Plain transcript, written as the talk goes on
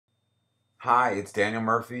Hi, it's Daniel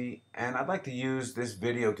Murphy, and I'd like to use this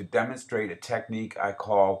video to demonstrate a technique I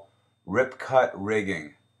call rip-cut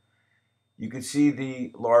rigging. You can see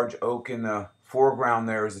the large oak in the foreground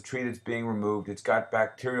there is the tree that's being removed. It's got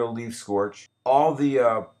bacterial leaf scorch. All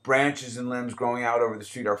the branches and limbs growing out over the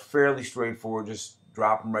street are fairly straightforward. Just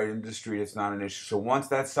drop them right into the street. It's not an issue. So once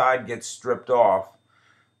that side gets stripped off,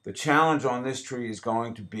 the challenge on this tree is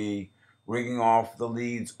going to be rigging off the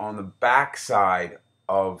leads on the back side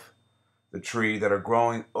of the tree that are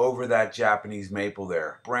growing over that Japanese maple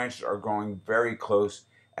there. Branches are growing very close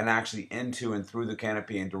and actually into and through the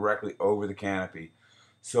canopy and directly over the canopy.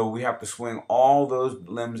 So we have to swing all those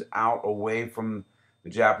limbs out away from the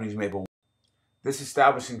Japanese maple. This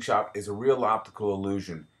establishing shot is a real optical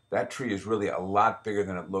illusion. That tree is really a lot bigger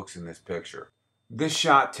than it looks in this picture. This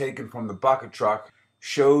shot taken from the bucket truck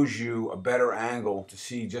shows you a better angle to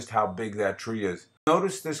see just how big that tree is.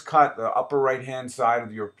 Notice this cut, the upper right hand side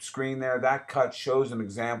of your screen there, that cut shows an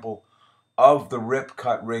example of the rip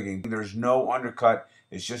cut rigging. There's no undercut,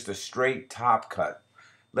 it's just a straight top cut.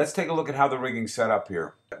 Let's take a look at how the rigging's set up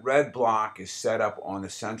here. That red block is set up on the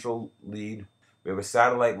central lead. We have a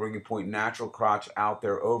satellite rigging point, natural crotch out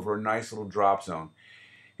there over a nice little drop zone.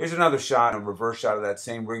 Here's another shot, a reverse shot of that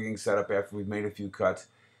same rigging setup after we've made a few cuts.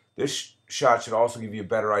 This shot should also give you a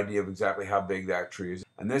better idea of exactly how big that tree is.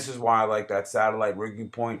 And this is why I like that satellite rigging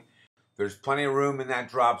point. There's plenty of room in that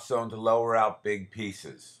drop zone to lower out big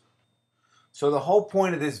pieces. So the whole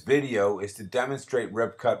point of this video is to demonstrate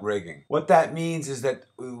rip cut rigging. What that means is that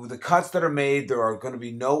with the cuts that are made, there are going to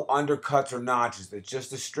be no undercuts or notches. It's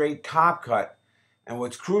just a straight top cut. And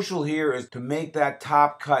what's crucial here is to make that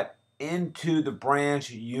top cut into the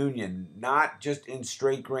branch union, not just in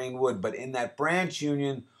straight grain wood, but in that branch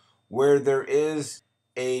union where there is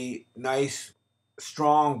a nice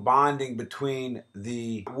strong bonding between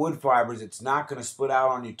the wood fibers. It's not going to split out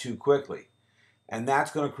on you too quickly. And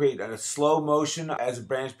that's going to create a slow motion as a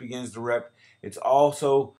branch begins to rip. It's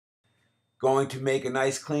also going to make a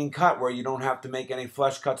nice clean cut where you don't have to make any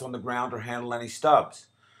flush cuts on the ground or handle any stubs.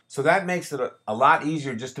 So that makes it a lot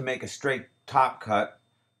easier just to make a straight top cut.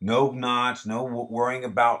 No notch, no worrying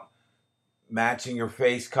about matching your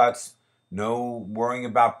face cuts, no worrying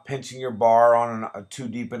about pinching your bar on a too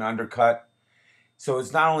deep an undercut. So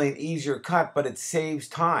it's not only an easier cut, but it saves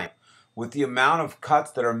time. With the amount of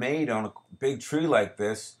cuts that are made on a big tree like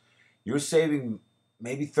this, you're saving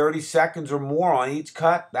maybe 30 seconds or more on each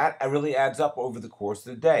cut. That really adds up over the course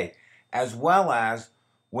of the day. As well as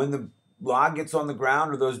when the log gets on the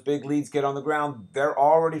ground or those big leads get on the ground, they're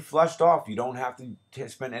already flushed off. You don't have to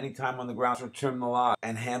spend any time on the ground to trim the log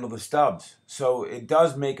and handle the stubs. So it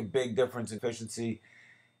does make a big difference in efficiency,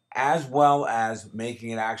 as well as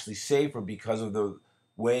making it actually safer because of the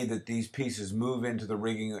way that these pieces move into the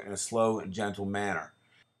rigging in a slow and gentle manner.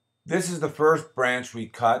 This is the first branch we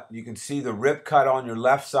cut. You can see the rip cut on your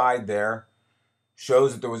left side there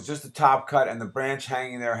shows that there was just a top cut, and the branch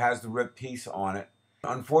hanging there has the rip piece on it.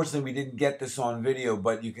 Unfortunately, we didn't get this on video,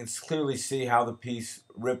 but you can clearly see how the piece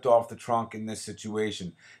ripped off the trunk in this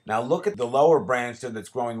situation. Now look at the lower branch there that's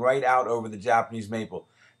growing right out over the Japanese maple.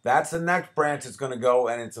 That's the next branch that's going to go,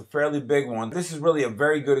 and it's a fairly big one. This is really a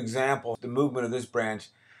very good example of the movement of this branch,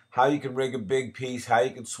 how you can rig a big piece, how you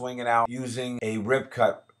can swing it out using a rip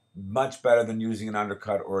cut much better than using an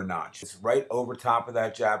undercut or a notch. It's right over top of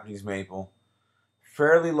that Japanese maple.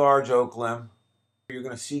 Fairly large oak limb. You're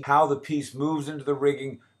going to see how the piece moves into the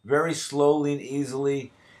rigging very slowly and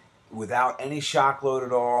easily without any shock load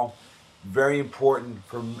at all. Very important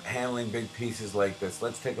for handling big pieces like this.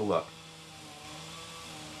 Let's take a look.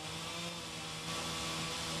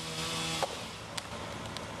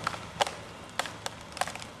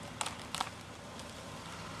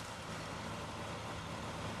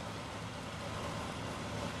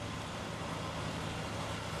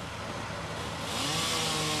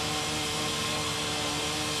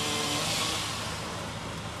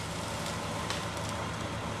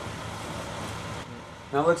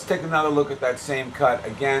 Now let's take another look at that same cut.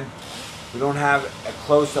 Again, we don't have a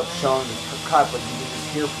close-up showing the cut, but you can just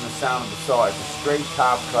hear from the sound of the saw. It's a straight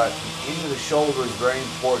top cut. Into the shoulder is very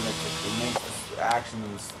important. It makes the action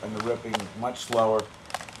and the ripping much slower.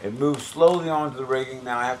 It moves slowly onto the rigging.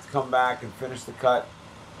 Now I have to come back and finish the cut.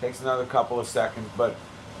 Takes another couple of seconds, but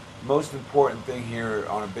most important thing here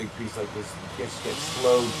on a big piece like this, just get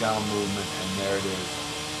slow, gentle movement, and there it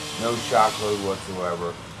is. No shock load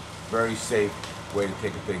whatsoever. Very safe way to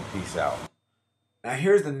take a big piece out. Now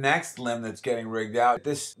here's the next limb that's getting rigged out.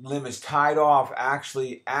 This limb is tied off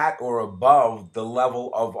actually at or above the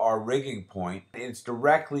level of our rigging point. It's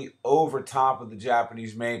directly over top of the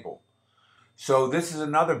Japanese maple. So this is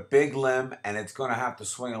another big limb, and it's going to have to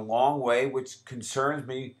swing a long way, which concerns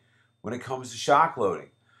me when it comes to shock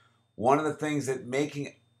loading. One of the things that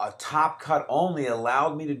making a top cut only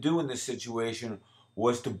allowed me to do in this situation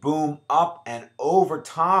was to boom up and over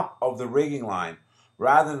top of the rigging line,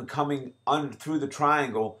 rather than coming under through the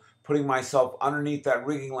triangle, putting myself underneath that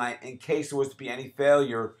rigging line in case there was to be any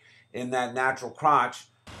failure in that natural crotch.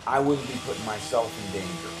 I wouldn't be putting myself in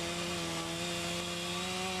danger.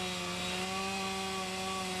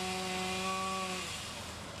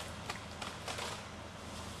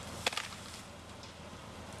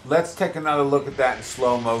 Let's take another look at that in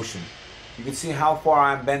slow motion. You can see how far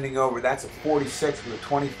I'm bending over. That's a 46 with a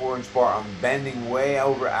 24-inch bar. I'm bending way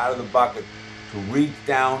over out of the bucket to reach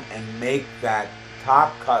down and make that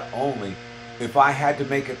top cut only. If I had to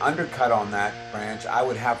make an undercut on that branch, I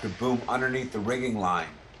would have to boom underneath the rigging line.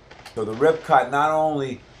 So the rip cut not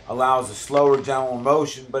only allows a slower general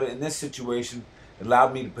motion, but in this situation, it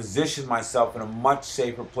allowed me to position myself in a much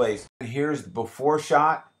safer place. And here's the before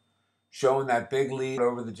shot, showing that big lead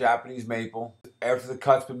over the Japanese maple. After the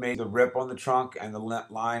cut's been made, the rip on the trunk and the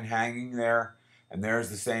line hanging there, and there's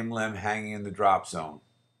the same limb hanging in the drop zone.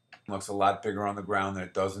 It looks a lot bigger on the ground than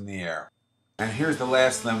it does in the air. And here's the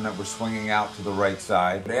last limb that we're swinging out to the right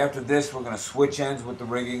side. But after this, we're going to switch ends with the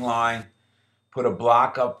rigging line, put a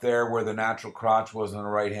block up there where the natural crotch was on the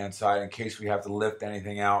right-hand side in case we have to lift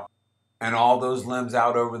anything out. And all those limbs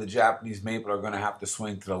out over the Japanese maple are going to have to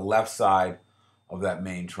swing to the left side of that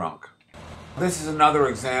main trunk. This is another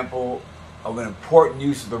example of an important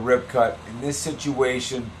use of the rip cut. In this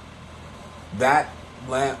situation, that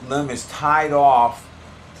limb is tied off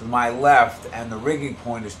to my left and the rigging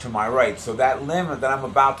point is to my right. So that limb that I'm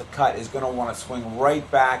about to cut is going to want to swing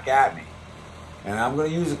right back at me. And I'm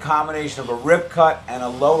going to use a combination of a rip cut and a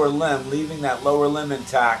lower limb, leaving that lower limb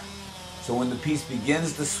intact. So when the piece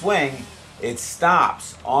begins to swing, it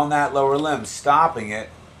stops on that lower limb, stopping it,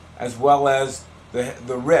 as well as the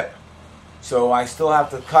rip. So I still have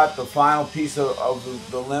to cut the final piece of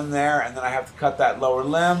the limb there, and then I have to cut that lower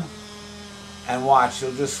limb, and watch,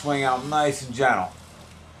 it'll just swing out nice and gentle.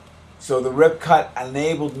 So the rip cut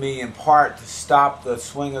enabled me in part to stop the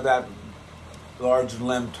swing of that large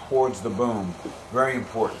limb towards the boom. Very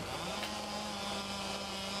important.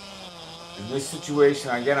 In this situation,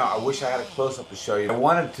 again, I wish I had a close-up to show you. I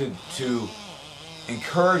wanted to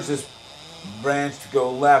encourage this branch to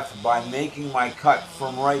go left by making my cut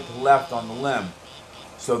from right to left on the limb.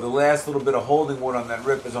 So the last little bit of holding wood on that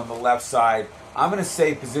rip is on the left side. I'm in a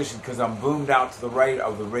safe position because I'm boomed out to the right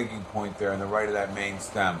of the rigging point there and the right of that main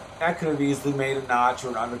stem. I could have easily made a notch or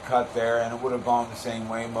an undercut there and it would have gone the same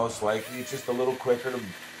way most likely. It's just a little quicker to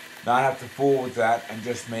not have to fool with that and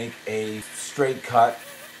just make a straight cut.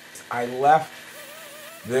 I left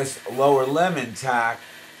this lower limb intact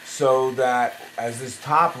so that as this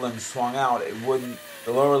top limb swung out,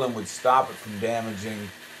 the lower limb would stop it from damaging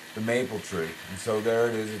the maple tree. And so there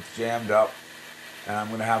it is, it's jammed up, and I'm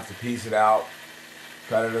going to have to piece it out,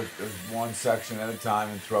 cut it as one section at a time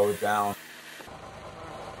and throw it down.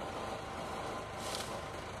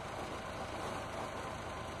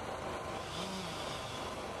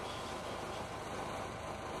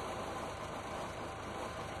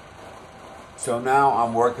 So now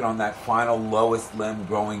I'm working on that final lowest limb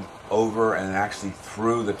growing over and actually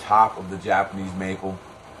through the top of the Japanese maple.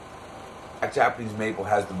 That Japanese maple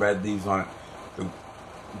has the red leaves on it. The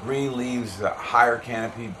green leaves, the higher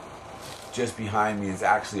canopy just behind me is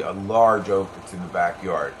actually a large oak that's in the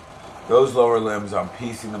backyard. Those lower limbs, I'm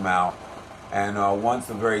piecing them out. And once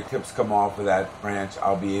the very tips come off of that branch,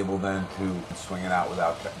 I'll be able then to swing it out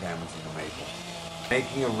without damaging the maple.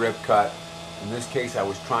 Making a rip cut. In this case, I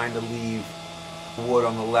was trying to leave wood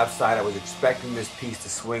on the left side. I was expecting this piece to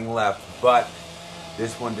swing left, but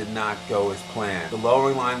this one did not go as planned. The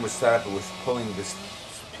lowering line was set up, it was pulling this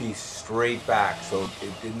piece straight back, so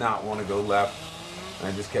it did not want to go left. And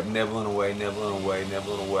I just kept nibbling away, nibbling away,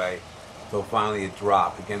 nibbling away, until finally it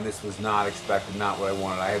dropped. Again, this was not expected, not what I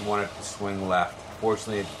wanted. I had wanted it to swing left.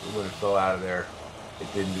 Fortunately, when it fell out of there,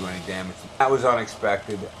 it didn't do any damage. That was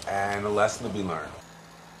unexpected, and a lesson to be learned.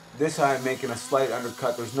 This I'm making a slight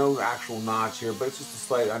undercut. There's no actual notch here, but it's just a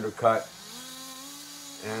slight undercut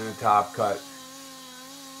and a top cut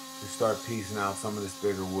to start piecing out some of this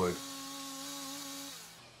bigger wood.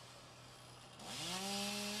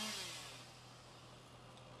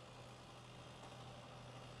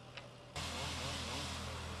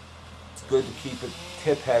 It's good to keep it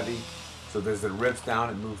tip heavy so as it rips down,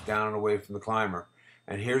 it moves down and away from the climber.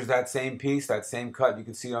 And here's that same piece, that same cut. You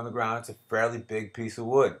can see it on the ground. It's a fairly big piece of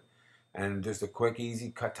wood. And just a quick,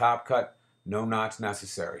 easy top cut, no notch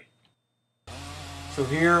necessary. So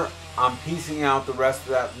here I'm piecing out the rest of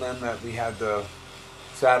that limb that we had the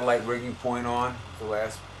satellite rigging point on, the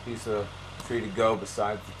last piece of tree to go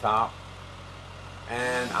besides the top.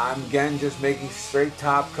 And I'm again just making straight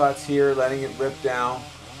top cuts here, letting it rip down.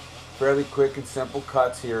 Fairly quick and simple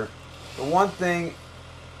cuts here. The one thing,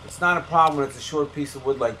 it's not a problem when it's a short piece of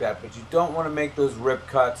wood like that, but you don't want to make those rip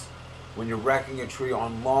cuts when you're wrecking a tree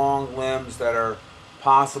on long limbs that are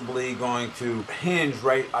possibly going to hinge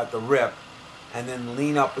right at the rip and then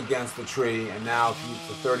lean up against the tree. And now if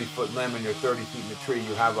it's a 30-foot limb and you're 30 feet in the tree,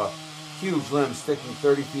 you have a huge limb sticking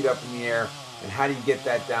 30 feet up in the air. And how do you get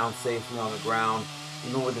that down safely on the ground?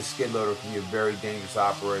 Even with a skid loader, it can be a very dangerous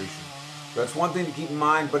operation. So that's one thing to keep in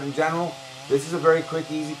mind, but in general, this is a very quick,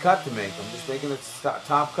 easy cut to make. I'm just making a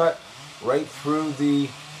top cut right through the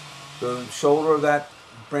shoulder of that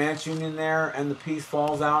branch union there, and the piece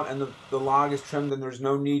falls out and the log is trimmed, and there's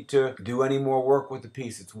no need to do any more work with the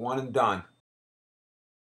piece. It's one and done.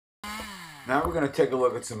 Now we're going to take a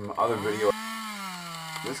look at some other video.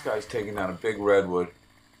 This guy's taking down a big redwood.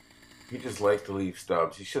 He just likes to leave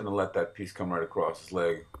stubs. He shouldn't have let that piece come right across his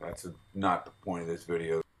leg. That's not the point of this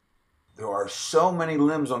video. There are so many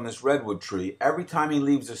limbs on this redwood tree. Every time he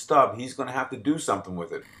leaves a stub, he's going to have to do something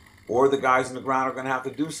with it. Or the guys in the ground are going to have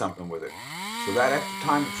to do something with it. So that extra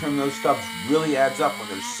time to trim those stubs really adds up when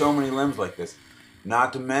there's so many limbs like this.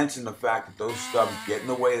 Not to mention the fact that those stubs get in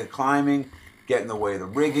the way of the climbing, get in the way of the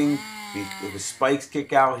rigging. If the spikes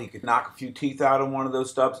kick out, he could knock a few teeth out on one of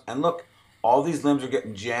those stubs. And look, all these limbs are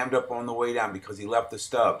getting jammed up on the way down because he left the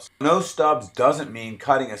stubs. No stubs doesn't mean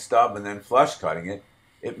cutting a stub and then flush cutting it.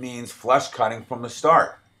 It means flush cutting from the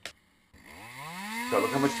start. So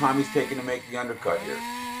look how much time he's taking to make the undercut here.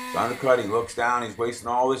 The undercut, he looks down, he's wasting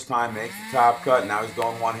all this time, makes the top cut, now he's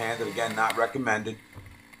going one-handed, again, not recommended.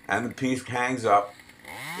 And the piece hangs up.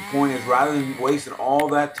 The point is, rather than wasting all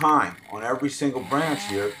that time on every single branch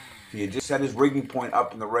here, if he had just set his rigging point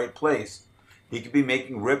up in the right place, he could be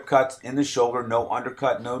making rip cuts in the shoulder, no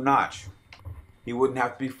undercut, no notch. He wouldn't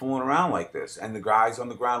have to be fooling around like this, and the guys on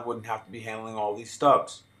the ground wouldn't have to be handling all these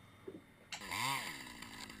stubs.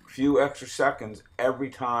 A few extra seconds every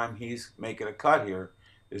time he's making a cut here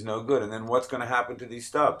is no good. And then what's going to happen to these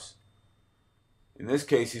stubs? In this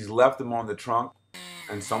case, he's left them on the trunk,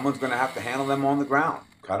 and someone's going to have to handle them on the ground.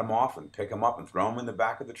 Cut them off and pick them up and throw them in the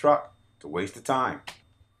back of the truck. It's a waste of time.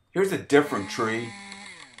 Here's a different tree.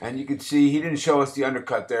 And you can see he didn't show us the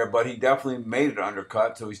undercut there, but he definitely made it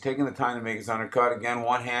undercut. So he's taking the time to make his undercut. Again,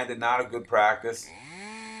 one-handed, not a good practice.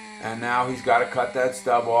 And now he's got to cut that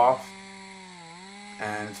stub off.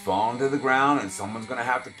 And it's falling to the ground, and someone's going to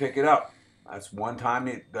have to pick it up. That's one time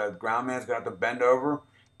the ground man's going to have to bend over,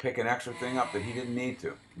 pick an extra thing up that he didn't need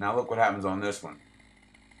to. Now look what happens on this one.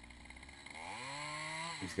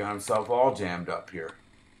 He's got himself all jammed up here.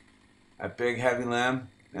 That big heavy limb,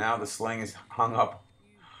 now the sling is hung up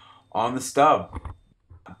on the stub.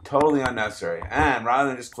 Totally unnecessary. And rather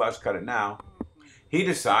than just flush cut it now, he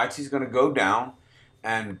decides he's going to go down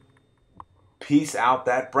and piece out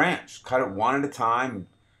that branch. Cut it one at a time,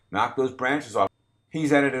 knock those branches off.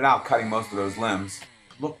 He's edited out cutting most of those limbs.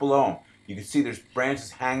 Look below him. You can see there's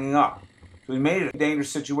branches hanging up. So he made it a dangerous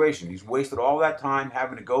situation. He's wasted all that time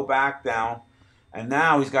having to go back down, and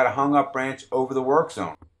now he's got a hung up branch over the work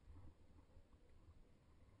zone.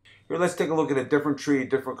 Here, let's take a look at a different tree, a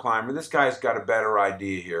different climber. This guy's got a better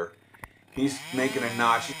idea here. He's making a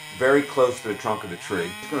notch very close to the trunk of the tree.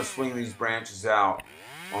 He's going to swing these branches out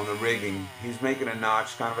on the rigging. He's making a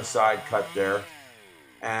notch, kind of a side cut there.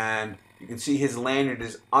 And you can see his lanyard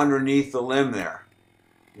is underneath the limb there.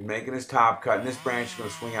 He's making his top cut, and this branch is going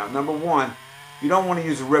to swing out. Number one, you don't want to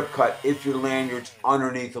use a rip cut if your lanyard's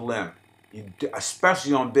underneath the limb.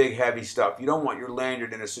 Especially on big, heavy stuff. You don't want your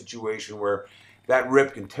lanyard in a situation where that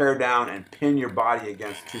rip can tear down and pin your body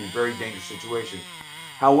against the tree. Very dangerous situation.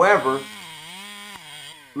 However,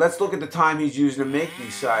 let's look at the time he's using to make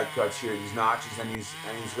these side cuts here, these notches, and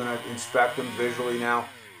he's going to inspect them visually now.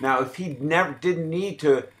 Now, if he didn't need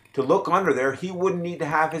to look under there, he wouldn't need to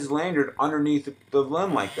have his lanyard underneath the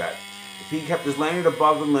limb like that. If he kept his lanyard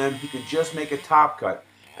above the limb, he could just make a top cut,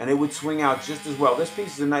 and it would swing out just as well. This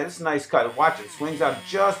piece is a nice cut. Watch it. Swings out,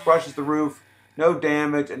 just brushes the roof, no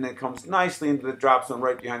damage, and then comes nicely into the drop zone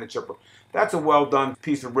right behind the chipper. That's a well-done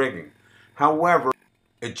piece of rigging. However,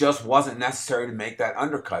 it just wasn't necessary to make that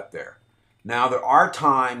undercut there. Now, there are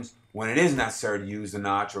times when it is necessary to use a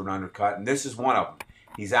notch or an undercut, and this is one of them.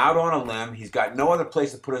 He's out on a limb. He's got no other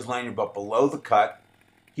place to put his lanyard but below the cut.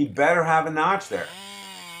 He better have a notch there.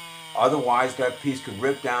 Otherwise, that piece could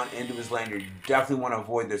rip down into his lanyard. You definitely want to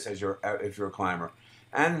avoid this if you're a climber.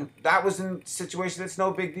 And that was in a situation that's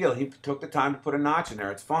no big deal. He took the time to put a notch in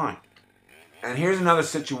there. It's fine. And here's another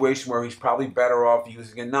situation where he's probably better off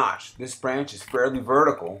using a notch. This branch is fairly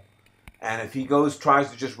vertical, and if he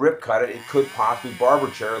tries to just rip cut it, it could possibly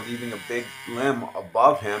barber chair, leaving a big limb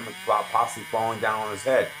above him, possibly falling down on his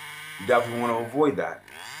head. You definitely want to avoid that.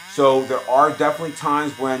 So there are definitely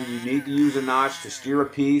times when you need to use a notch to steer a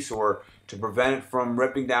piece or to prevent it from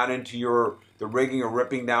ripping down into the rigging or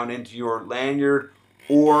ripping down into your lanyard,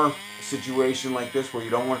 or a situation like this where you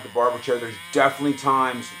don't want the barber chair. There's definitely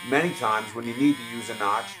times, many times, when you need to use a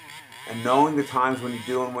notch, and knowing the times when you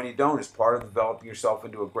do and when you don't is part of developing yourself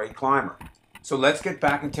into a great climber. So let's get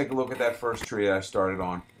back and take a look at that first tree that I started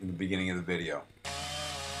on in the beginning of the video.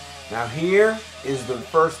 Now here is the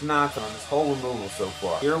first notch on this whole removal so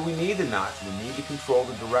far. Here we need the notch. We need to control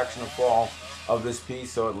the direction of fall of this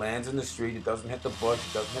piece so it lands in the street. It doesn't hit the bush,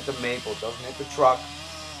 it doesn't hit the maple, it doesn't hit the truck.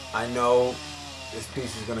 I know this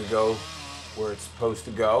piece is going to go where it's supposed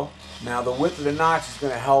to go. Now the width of the notch is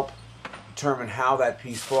going to help determine how that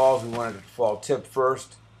piece falls. We want it to fall tip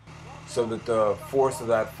first so that the force of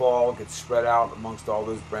that fall gets spread out amongst all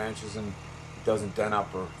those branches and it doesn't dent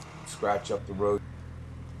up or scratch up the road.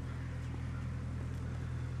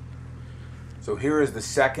 So here is the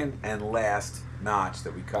second and last notch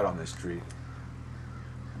that we cut on this tree.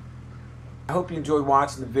 I hope you enjoyed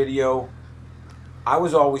watching the video. I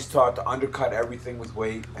was always taught to undercut everything with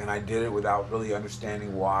weight, and I did it without really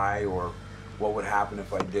understanding why or what would happen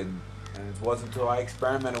if I didn't. And it wasn't until I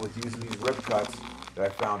experimented with using these rip cuts that I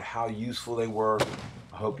found how useful they were.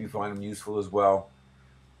 I hope you find them useful as well.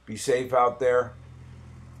 Be safe out there.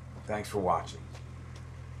 Thanks for watching.